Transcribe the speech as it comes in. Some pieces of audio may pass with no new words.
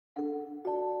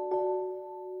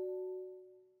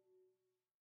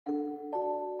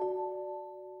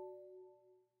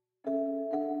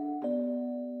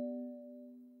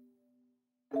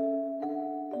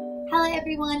Hi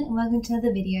everyone and welcome to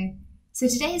another video. So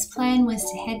today's plan was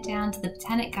to head down to the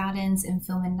Botanic Gardens and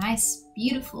film a nice,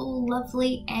 beautiful,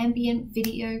 lovely ambient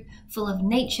video full of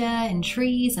nature and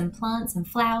trees and plants and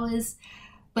flowers.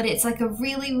 But it's like a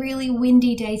really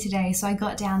windy day today, so I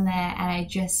got down there and I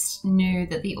just knew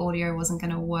that the audio wasn't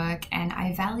going to work, and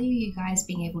I value you guys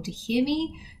being able to hear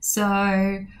me,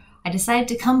 so I decided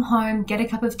to come home, get a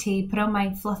cup of tea, put on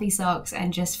my fluffy socks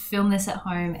and just film this at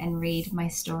home and read my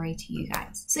story to you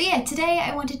guys. So yeah, today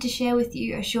I wanted to share with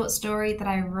you a short story that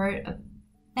I wrote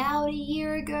about a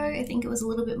year ago. I think it was a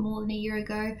little bit more than a year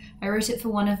ago. I wrote it for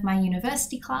one of my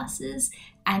university classes,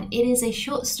 and it is a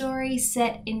short story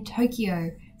set in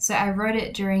Tokyo. So I wrote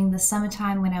it during the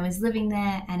summertime when I was living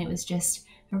there, and it was just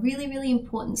a really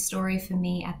important story for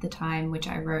me at the time, which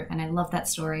I wrote, and I love that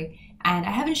story. And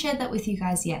I haven't shared that with you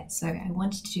guys yet, so I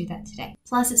wanted to do that today.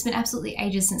 Plus, it's been absolutely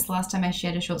ages since the last time I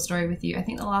shared a short story with you. I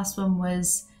think the last one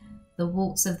was The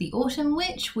Waltz of the Autumn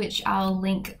Witch, which I'll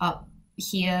link up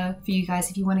here for you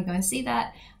guys if you want to go and see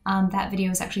that. That video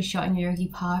was actually shot in Yogi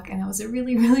Park, and it was a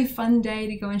really fun day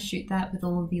to go and shoot that with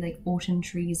all of the autumn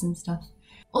trees and stuff.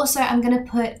 Also, I'm going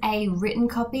to put a written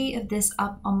copy of this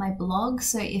up on my blog,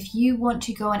 so if you want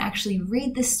to go and actually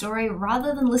read this story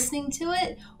rather than listening to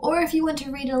it, or if you want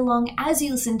to read along as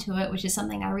you listen to it, which is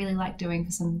something I really like doing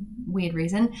for some weird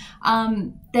reason,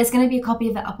 there's going to be a copy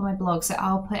of it up on my blog, so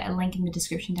I'll put a link in the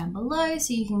description down below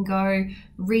so you can go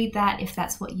read that if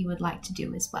that's what you would like to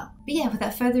do as well. But yeah,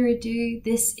 without further ado,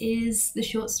 this is the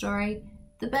short story,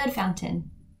 The Bird Fountain,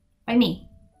 by me,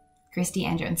 Christy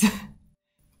Jones.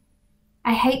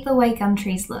 I hate the way gum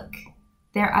trees look.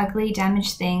 They're ugly,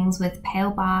 damaged things with pale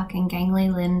bark and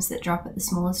gangly limbs that drop at the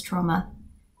smallest trauma.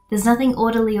 There's nothing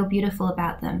orderly or beautiful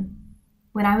about them.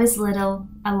 When I was little,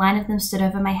 a line of them stood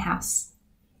over my house.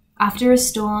 After a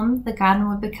storm, the garden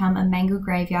would become a mangled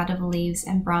graveyard of leaves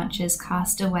and branches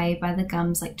cast away by the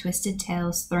gums like twisted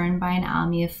tails thrown by an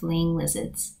army of fleeing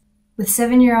lizards. With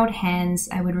 7-year-old hands,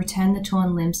 I would return the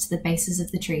torn limbs to the bases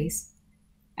of the trees,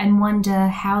 and wonder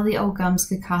how the old gums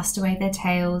could cast away their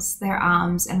tails, their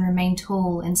arms, and remain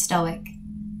tall and stoic.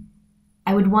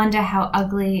 I would wonder how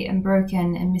ugly and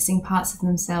broken and missing parts of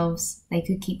themselves they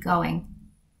could keep going.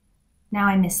 Now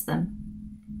I miss them.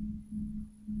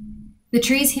 The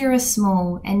trees here are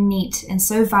small and neat and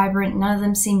so vibrant none of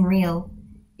them seem real.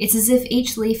 It's as if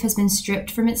each leaf has been stripped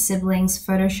from its siblings,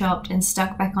 photoshopped, and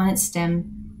stuck back on its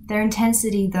stem. Their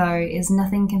intensity, though, is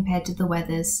nothing compared to the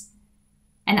weather's.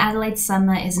 An Adelaide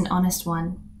summer is an honest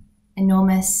one.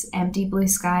 Enormous, empty blue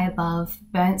sky above,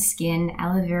 burnt skin,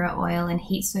 aloe vera oil, and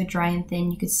heat so dry and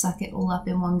thin you could suck it all up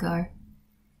in one go.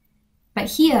 But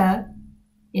here,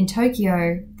 in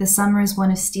Tokyo, the summer is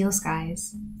one of steel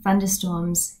skies,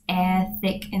 thunderstorms, air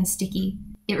thick and sticky.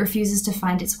 It refuses to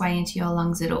find its way into your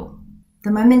lungs at all.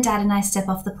 The moment Dad and I step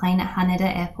off the plane at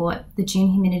Haneda Airport, the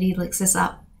June humidity licks us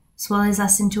up, swallows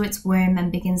us into its womb,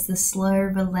 and begins the slow,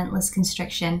 relentless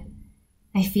constriction.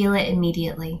 I feel it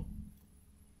immediately.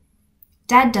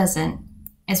 Dad doesn't.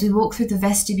 As we walk through the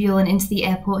vestibule and into the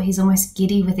airport, he's almost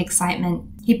giddy with excitement.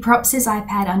 He props his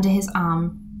iPad under his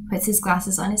arm, puts his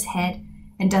glasses on his head,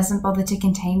 and doesn't bother to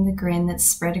contain the grin that's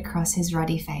spread across his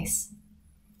ruddy face.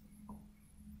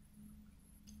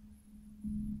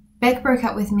 Beck broke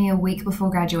up with me a week before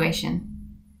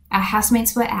graduation. Our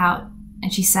housemates were out,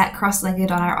 and she sat cross-legged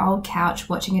on our old couch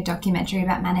watching a documentary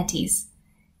about manatees.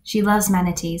 She loves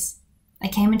manatees. I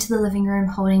came into the living room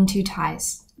holding 2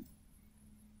 ties.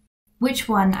 Which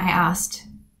one? I asked.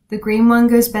 The green one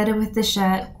goes better with the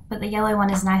shirt, but the yellow one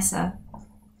is nicer.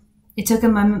 It took a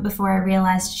moment before I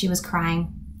realized she was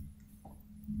crying.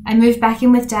 I moved back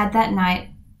in with Dad that night,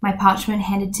 my parchment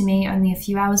handed to me only a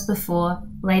few hours before,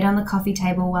 laid on the coffee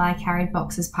table while I carried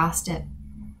boxes past it.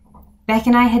 Beck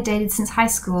and I had dated since high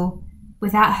school.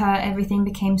 Without her, everything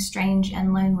became strange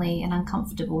and lonely and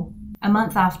uncomfortable. A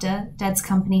month after, Dad's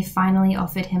company finally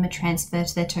offered him a transfer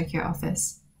to their Tokyo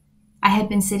office. I had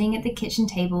been sitting at the kitchen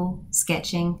table,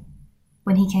 sketching,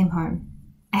 when he came home.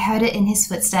 I heard it in his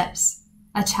footsteps,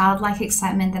 a childlike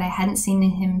excitement that I hadn't seen in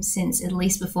him since at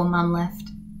least before Mum left.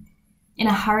 In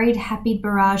a hurried, happy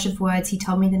barrage of words, he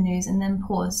told me the news and then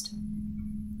paused.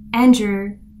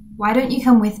 "Andrew, why don't you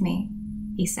come with me?"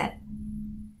 he said.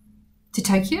 "To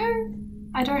Tokyo?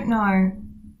 I don't know."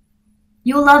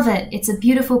 "You'll love it. It's a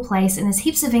beautiful place and there's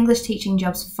heaps of English teaching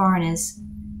jobs for foreigners.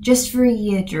 Just for a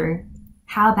year, Drew.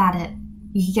 How about it?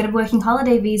 You could get a working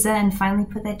holiday visa and finally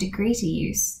put that degree to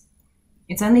use.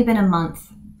 It's only been a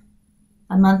month.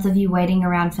 A month of you waiting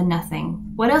around for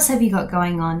nothing. What else have you got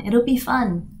going on? It'll be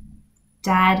fun."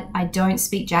 "Dad, I don't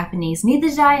speak Japanese. Neither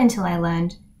did I until I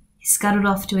learned." He scuttled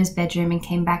off to his bedroom and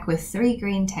came back with 3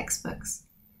 green textbooks.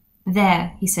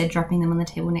 "There," he said, dropping them on the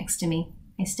table next to me.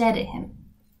 I stared at him.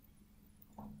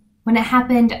 When it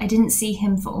happened, I didn't see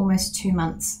him for almost 2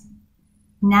 months.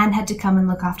 Nan had to come and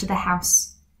look after the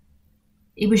house.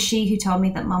 It was she who told me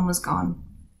that Mum was gone,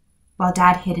 while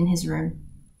Dad hid in his room.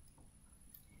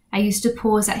 I used to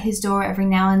pause at his door every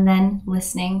now and then,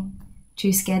 listening,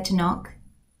 too scared to knock.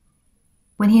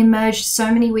 When he emerged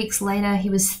so many weeks later, he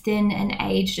was thin and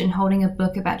aged and holding a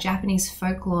book about Japanese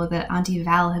folklore that Auntie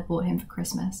Val had bought him for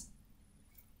Christmas.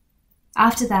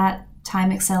 After that,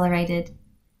 time accelerated,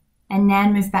 and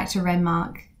Nan moved back to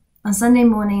Redmark. On Sunday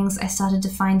mornings, I started to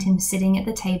find him sitting at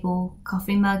the table,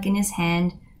 coffee mug in his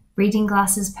hand, reading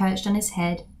glasses perched on his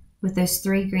head, with those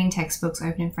 3 green textbooks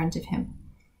open in front of him.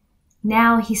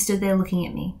 Now he stood there looking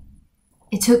at me.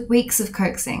 It took weeks of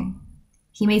coaxing.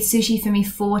 He made sushi for me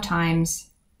 4 times.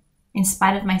 In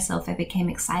spite of myself, I became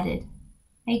excited.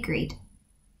 I agreed.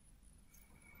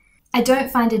 I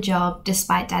don't find a job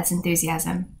despite Dad's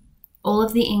enthusiasm. All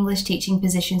of the English teaching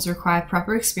positions require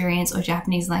proper experience or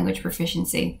Japanese language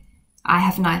proficiency. I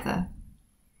have neither.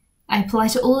 I apply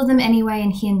to all of them anyway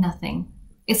and hear nothing.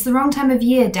 It's the wrong time of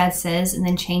year, Dad says, and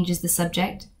then changes the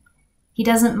subject. He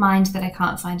doesn't mind that I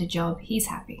can't find a job. He's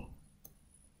happy.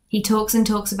 He talks and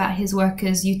talks about his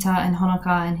workers, Yuta and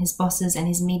Honoka, and his bosses and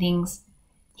his meetings.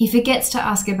 He forgets to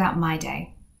ask about my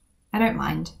day. I don't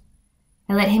mind.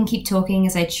 I let him keep talking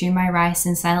as I chew my rice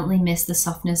and silently miss the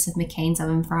softness of McCain's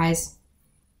oven fries.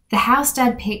 The house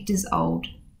Dad picked is old.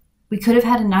 We could have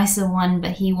had a nicer one,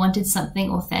 but he wanted something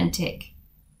authentic.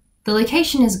 The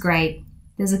location is great.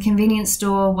 There's a convenience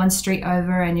store 1 street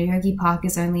over, and Yoyogi Park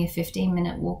is only a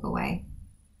 15-minute walk away.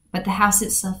 But the house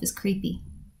itself is creepy.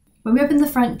 When we open the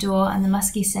front door and the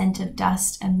musky scent of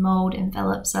dust and mold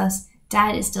envelops us,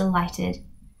 Dad is delighted.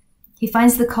 He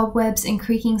finds the cobwebs and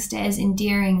creaking stairs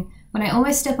endearing. When I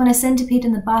almost step on a centipede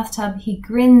in the bathtub, he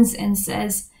grins and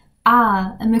says,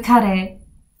 "Ah, a mukare.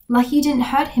 Lucky you didn't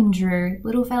hurt him, Drew.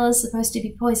 Little fella's supposed to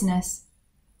be poisonous."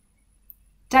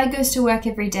 Dad goes to work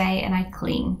every day and I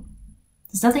clean.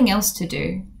 There's nothing else to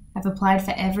do. I've applied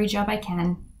for every job I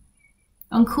can.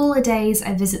 On cooler days,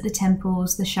 I visit the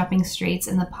temples, the shopping streets,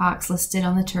 and the parks listed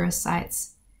on the tourist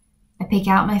sites. I pick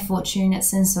out my fortune at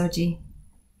Sensoji.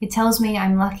 It tells me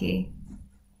I'm lucky.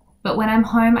 But when I'm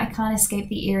home, I can't escape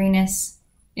the eeriness.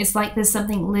 It's like there's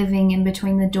something living in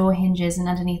between the door hinges and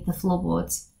underneath the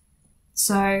floorboards.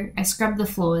 So I scrub the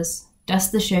floors,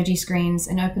 dust the shoji screens,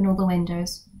 and open all the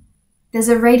windows. There's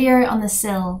a radio on the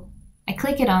sill. I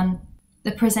click it on.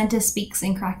 The presenter speaks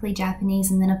in crackly Japanese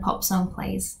and then a pop song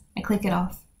plays. I click it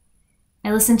off.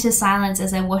 I listen to silence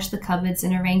as I wash the cupboards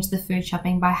and arrange the food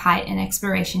shopping by height and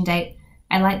expiration date.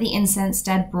 I light the incense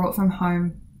Dad brought from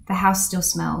home. The house still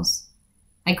smells.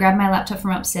 I grab my laptop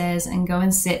from upstairs and go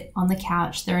and sit on the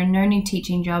couch. There are no new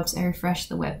teaching jobs. I refresh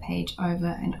the webpage over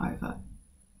and over.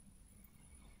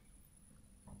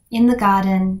 In the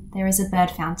garden, there is a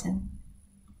bird fountain.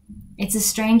 It's a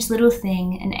strange little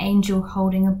thing, an angel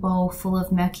holding a bowl full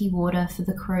of murky water for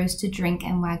the crows to drink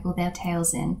and waggle their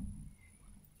tails in.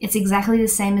 It's exactly the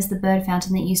same as the bird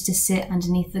fountain that used to sit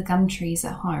underneath the gum trees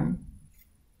at home.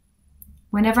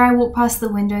 Whenever I walk past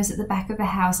the windows at the back of the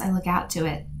house, I look out to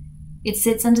it. It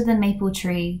sits under the maple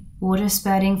tree, water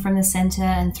spurting from the center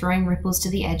and throwing ripples to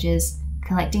the edges,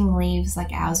 collecting leaves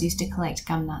like owls used to collect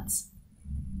gum nuts.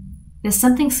 There's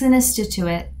something sinister to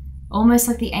it, almost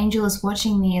like the angel is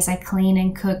watching me as I clean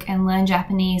and cook and learn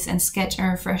Japanese and sketch and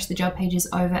refresh the job pages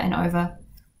over and over.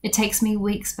 It takes me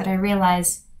weeks, but I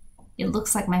realize it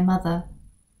looks like my mother.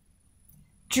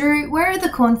 "Drew, where are the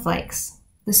cornflakes?"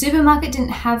 "The supermarket didn't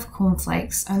have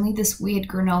cornflakes, only this weird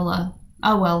granola."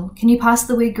 "Oh well, can you pass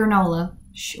the weird granola?"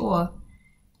 "Sure."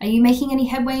 "Are you making any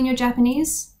headway in your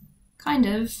Japanese?" "Kind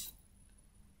of."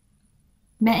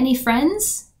 "Met any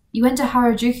friends? You went to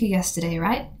Harajuku yesterday,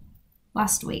 right?"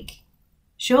 "Last week."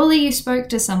 "Surely you spoke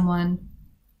to someone."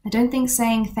 "I don't think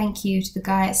saying thank you to the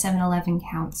guy at 7-Eleven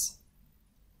counts."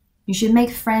 "You should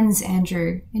make friends,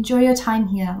 Andrew. Enjoy your time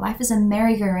here. Life is a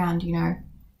merry-go-round, you know.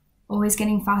 Always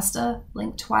getting faster.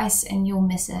 Blink twice and you'll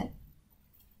miss it."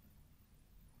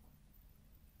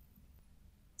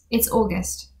 It's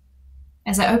August.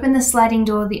 As I open the sliding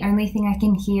door, the only thing I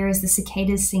can hear is the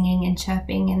cicadas singing and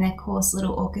chirping in their coarse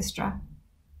little orchestra.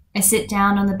 I sit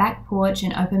down on the back porch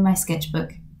and open my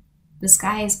sketchbook. The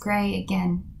sky is grey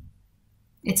again.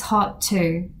 It's hot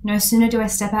too. No sooner do I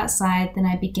step outside than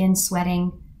I begin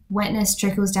sweating. Wetness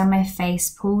trickles down my face,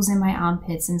 pools in my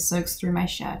armpits, and soaks through my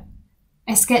shirt.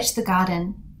 I sketch the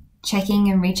garden, checking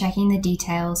and rechecking the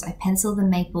details. I pencil the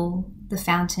maple, the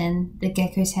fountain, the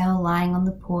gecko tail lying on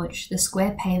the porch, the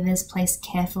square pavers placed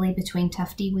carefully between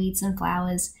tufty weeds and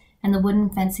flowers, and the wooden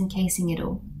fence encasing it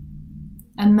all.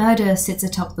 A murder sits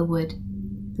atop the wood.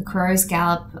 The crows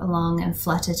gallop along and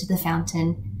flutter to the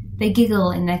fountain. They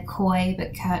giggle in their coy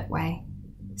but curt way.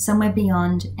 Somewhere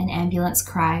beyond, an ambulance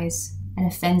cries and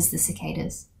offends the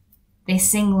cicadas. They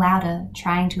sing louder,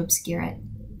 trying to obscure it.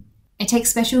 I take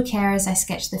special care as I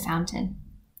sketch the fountain.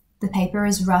 The paper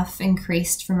is rough and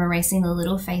creased from erasing the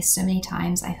little face so many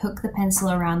times. I hook the pencil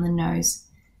around the nose,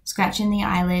 scratch in the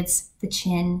eyelids, the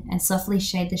chin, and softly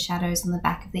shade the shadows on the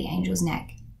back of the angel's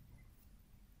neck.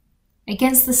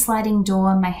 Against the sliding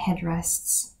door, my head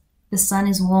rests. The sun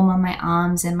is warm on my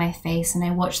arms and my face, and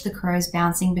I watch the crows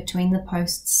bouncing between the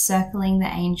posts, circling the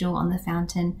angel on the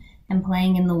fountain and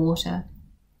playing in the water.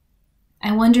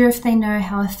 I wonder if they know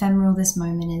how ephemeral this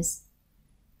moment is.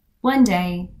 One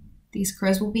day, these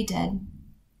crows will be dead,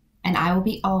 and I will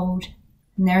be old,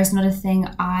 and there is not a thing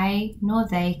I nor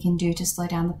they can do to slow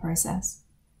down the process.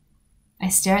 I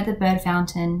stare at the bird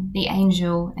fountain, the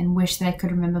angel, and wish that I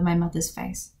could remember my mother's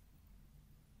face.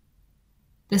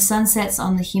 The sun sets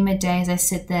on the humid day as I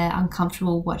sit there,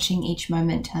 uncomfortable, watching each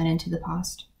moment turn into the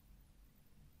past.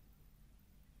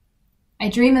 I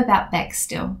dream about Beck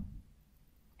still.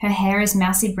 Her hair is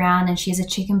mousy brown and she has a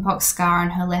chickenpox scar on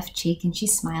her left cheek and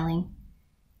she's smiling.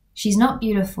 She's not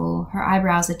beautiful, her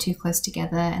eyebrows are too close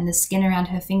together and the skin around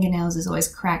her fingernails is always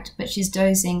cracked, but she's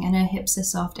dozing and her hips are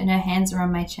soft and her hands are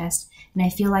on my chest and I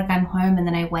feel like I'm home and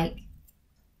then I wake.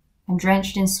 I'm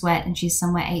drenched in sweat and she's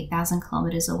somewhere 8,000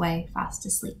 kilometers away, fast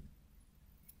asleep.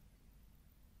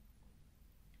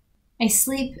 I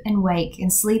sleep and wake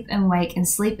and sleep and wake and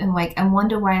sleep and wake and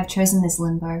wonder why I've chosen this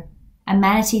limbo. A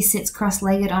manatee sits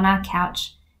cross-legged on our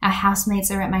couch. Our housemates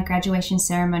are at my graduation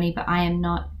ceremony, but I am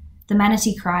not. The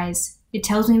manatee cries. It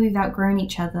tells me we've outgrown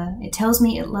each other. It tells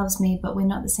me it loves me, but we're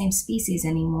not the same species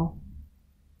anymore.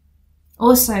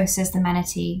 Also, says the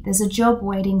manatee, there's a job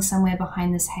waiting somewhere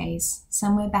behind this haze,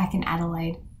 somewhere back in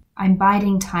Adelaide. I'm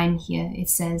biding time here, it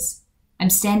says. I'm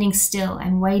standing still,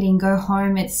 I'm waiting, go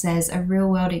home, it says. A real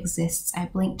world exists. I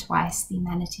blink twice, the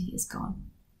manatee is gone.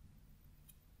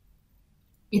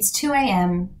 It's 2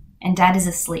 a.m. and Dad is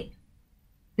asleep.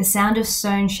 The sound of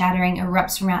stone shattering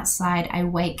erupts from outside. I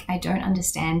wake, I don't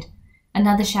understand.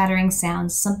 Another shattering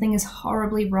sound. Something is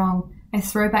horribly wrong. I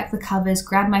throw back the covers,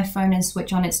 grab my phone and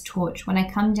switch on its torch. When I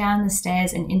come down the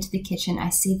stairs and into the kitchen, I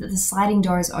see that the sliding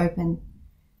door is open.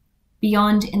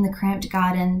 Beyond, in the cramped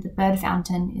garden, the bird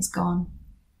fountain is gone.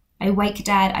 I wake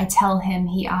Dad, I tell him,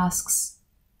 he asks,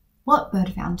 "What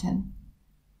bird fountain?"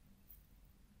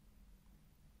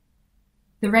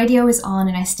 The radio is on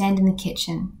and I stand in the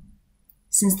kitchen.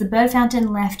 Since the bird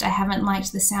fountain left, I haven't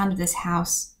liked the sound of this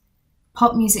house.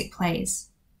 Pop music plays.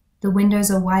 The windows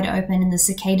are wide open and the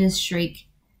cicadas shriek.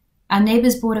 Our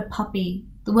neighbors bought a puppy.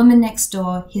 The woman next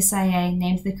door, Hisaye,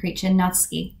 named the creature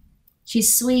Natsuki.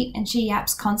 She's sweet and she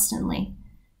yaps constantly.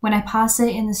 When I pass her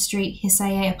in the street,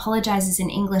 Hisaye apologizes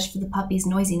in English for the puppy's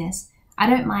noisiness. I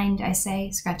don't mind, I say,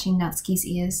 scratching Natsuki's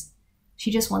ears. She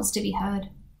just wants to be heard.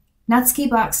 Natsuki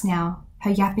barks now.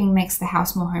 Her yapping makes the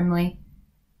house more homely.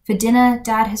 For dinner,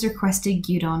 Dad has requested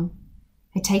gyudon.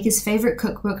 I take his favorite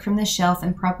cookbook from the shelf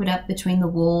and prop it up between the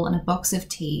wall and a box of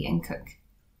tea and cook.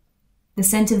 The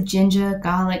scent of ginger,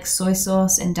 garlic, soy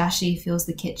sauce, and dashi fills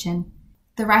the kitchen.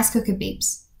 The rice cooker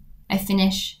beeps. I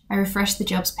finish. I refresh the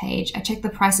jobs page. I check the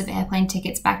price of airplane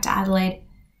tickets back to Adelaide.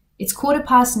 It's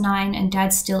 9:15 and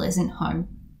Dad still isn't home.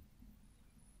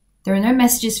 There are no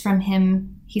messages from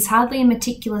him. He's hardly a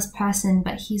meticulous person,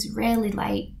 but he's rarely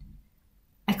late.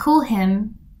 I call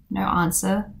him. No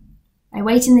answer. I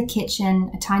wait in the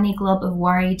kitchen, a tiny glob of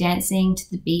worry dancing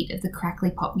to the beat of the crackly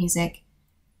pop music.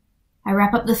 I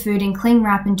wrap up the food in cling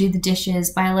wrap and do the dishes.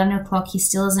 By 11 o'clock, he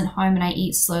still isn't home and I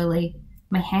eat slowly.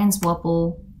 My hands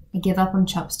wobble. I give up on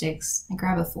chopsticks. I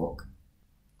grab a fork.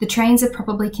 The trains are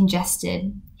probably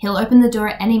congested. He'll open the door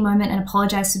at any moment and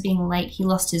apologize for being late. He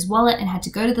lost his wallet and had to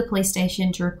go to the police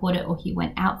station to report it, or he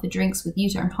went out for drinks with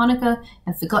Yuta and Honoka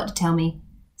and forgot to tell me.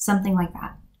 Something like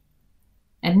that.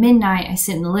 At midnight, I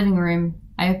sit in the living room.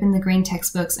 I open the green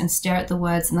textbooks and stare at the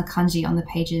words and the kanji on the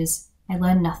pages. I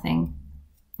learn nothing.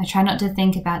 I try not to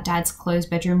think about Dad's closed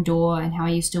bedroom door and how I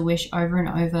used to wish over and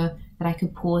over that I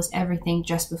could pause everything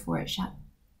just before it shut.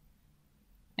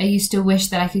 I used to wish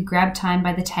that I could grab time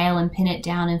by the tail and pin it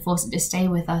down and force it to stay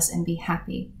with us and be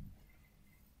happy.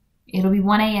 It'll be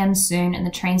 1 a.m. soon and the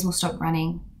trains will stop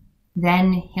running.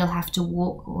 Then he'll have to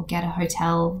walk or get a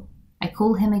hotel. I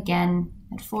call him again.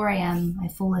 At 4 a.m., I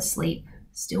fall asleep,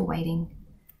 still waiting.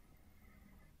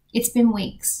 It's been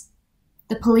weeks.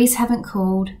 The police haven't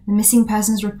called. The missing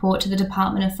persons report to the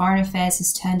Department of Foreign Affairs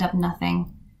has turned up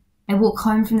nothing. I walk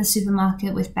home from the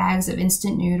supermarket with bags of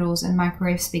instant noodles and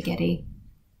microwave spaghetti.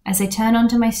 As I turn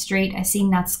onto my street, I see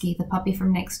Natsuki, the puppy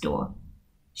from next door.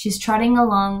 She's trotting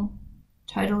along,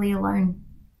 totally alone.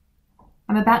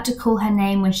 I'm about to call her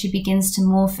name when she begins to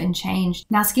morph and change.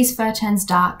 Natsuki's fur turns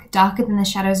dark, darker than the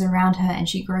shadows around her, and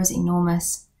she grows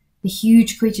enormous. The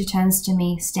huge creature turns to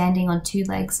me, standing on 2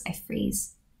 legs. I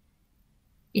freeze.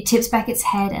 It tips back its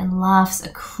head and laughs a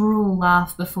cruel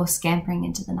laugh before scampering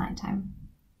into the nighttime.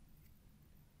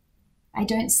 I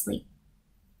don't sleep.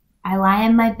 I lie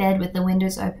in my bed with the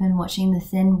windows open, watching the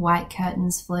thin white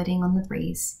curtains floating on the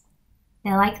breeze.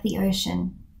 They're like the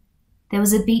ocean. There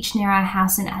was a beach near our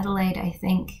house in Adelaide, I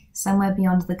think, somewhere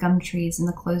beyond the gum trees and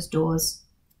the closed doors.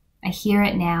 I hear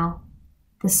it now,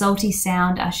 the salty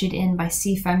sound ushered in by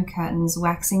seafoam curtains,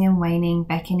 waxing and waning,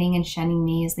 beckoning and shunning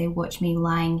me as they watch me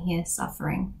lying here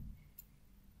suffering.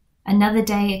 Another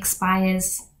day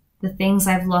expires. The things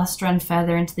I've lost run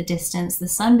further into the distance. The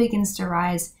sun begins to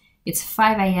rise. It's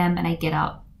 5 a.m. and I get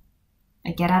up.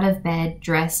 I get out of bed,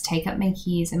 dress, take up my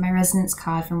keys and my residence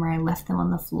card from where I left them on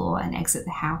the floor and exit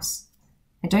the house.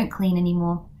 I don't clean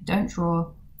anymore. I don't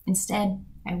draw. Instead,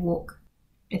 I walk.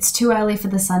 It's too early for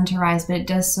the sun to rise, but it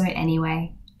does so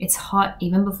anyway. It's hot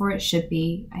even before it should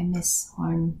be. I miss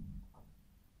home.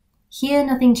 Here,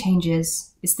 nothing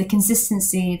changes. It's the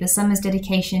consistency, the summer's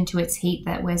dedication to its heat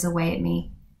that wears away at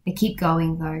me. I keep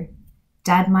going, though.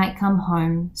 Dad might come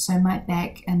home, so might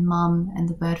Beck and Mum and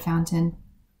the bird fountain.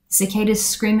 The cicadas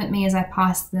scream at me as I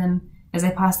pass them, as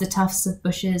I pass the tufts of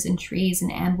bushes and trees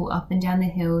and amble up and down the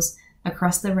hills,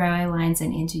 across the railway lines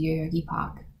and into Yoyogi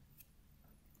Park.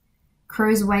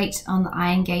 Crows wait on the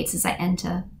iron gates as I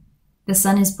enter. The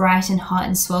sun is bright and hot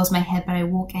and swells my head, but I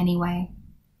walk anyway.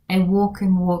 I walk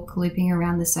and walk, looping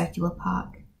around the circular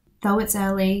park. Though it's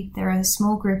early, there are a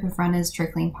small group of runners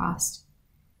trickling past.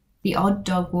 The odd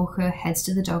dog walker heads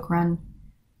to the dog run.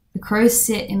 The crows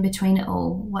sit in between it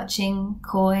all, watching,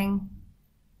 cawing.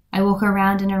 I walk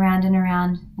around and around and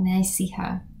around, and then I see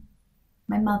her.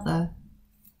 My mother.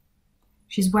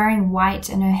 She's wearing white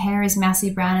and her hair is mousy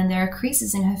brown and there are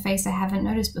creases in her face I haven't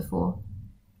noticed before.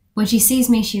 When she sees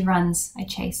me, she runs. I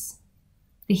chase.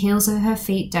 The heels of her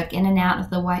feet duck in and out of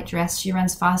the white dress. She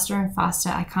runs faster and faster.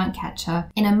 I can't catch her.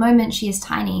 In a moment, she is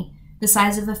tiny, the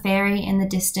size of a fairy in the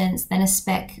distance, then a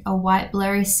speck, a white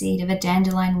blurry seed of a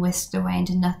dandelion whisked away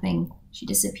into nothing. She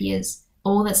disappears.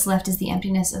 All that's left is the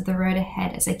emptiness of the road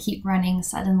ahead. As I keep running,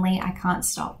 suddenly I can't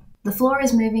stop. The floor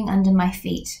is moving under my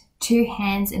feet. 2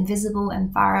 hands, invisible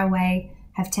and far away,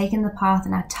 have taken the path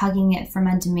and are tugging it from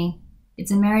under me.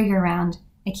 It's a merry-go-round.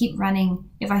 I keep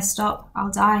running. If I stop,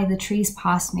 I'll die. The trees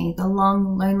pass me. The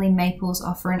long, lonely maples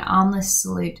offer an armless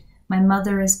salute. My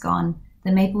mother is gone.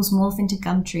 The maples morph into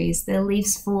gum trees. Their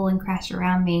leaves fall and crash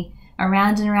around me.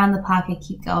 Around and around the park I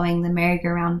keep going. The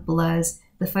merry-go-round blurs.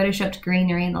 The photoshopped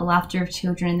greenery and the laughter of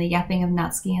children and the yapping of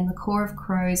Natsuki and the caw of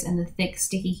crows and the thick,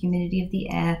 sticky humidity of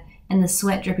the air and the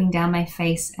sweat dripping down my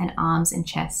face and arms and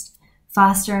chest.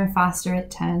 Faster and faster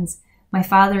it turns. My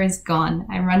father is gone.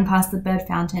 I run past the bird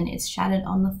fountain. It's shattered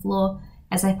on the floor.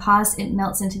 As I pass, it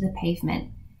melts into the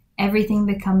pavement. Everything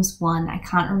becomes one. I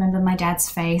can't remember my dad's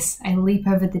face. I leap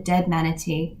over the dead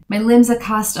manatee. My limbs are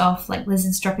cast off like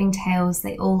lizards dropping tails.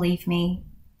 They all leave me.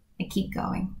 I keep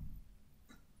going.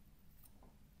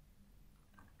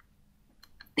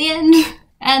 The end.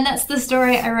 And that's the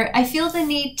story I wrote. I feel the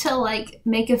need to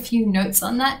make a few notes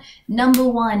on that. Number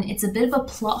 1, it's a bit of a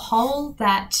plot hole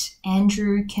that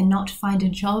Andrew cannot find a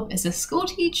job as a school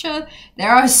teacher. There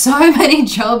are so many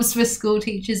jobs for school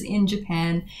teachers in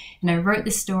Japan. And I wrote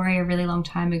this story a really long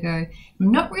time ago.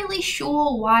 I'm not really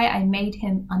sure why I made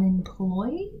him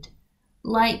unemployed.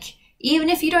 Even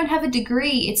if you don't have a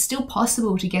degree, it's still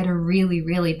possible to get a really,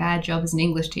 really bad job as an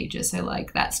English teacher. So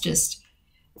that's just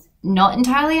not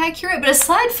entirely accurate, but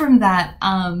aside from that,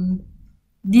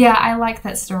 yeah, I like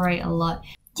that story a lot.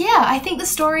 Yeah, I think the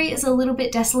story is a little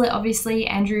bit desolate. Obviously,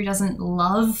 Andrew doesn't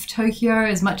love Tokyo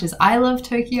as much as I love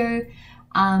Tokyo.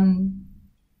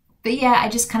 But yeah, I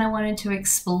just kind of wanted to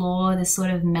explore this sort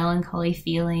of melancholy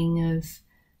feeling of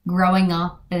growing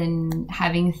up and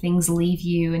having things leave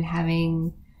you and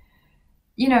having,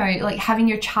 having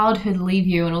your childhood leave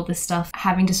you and all this stuff,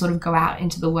 having to sort of go out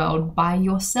into the world by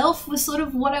yourself was sort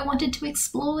of what I wanted to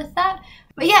explore with that.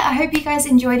 But yeah, I hope you guys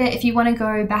enjoyed it. If you want to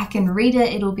go back and read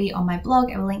it, it'll be on my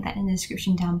blog. I will link that in the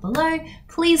description down below.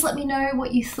 Please let me know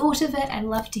what you thought of it. I'd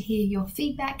love to hear your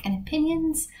feedback and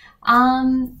opinions.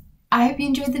 I hope you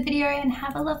enjoyed the video and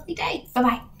have a lovely day.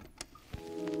 Bye-bye.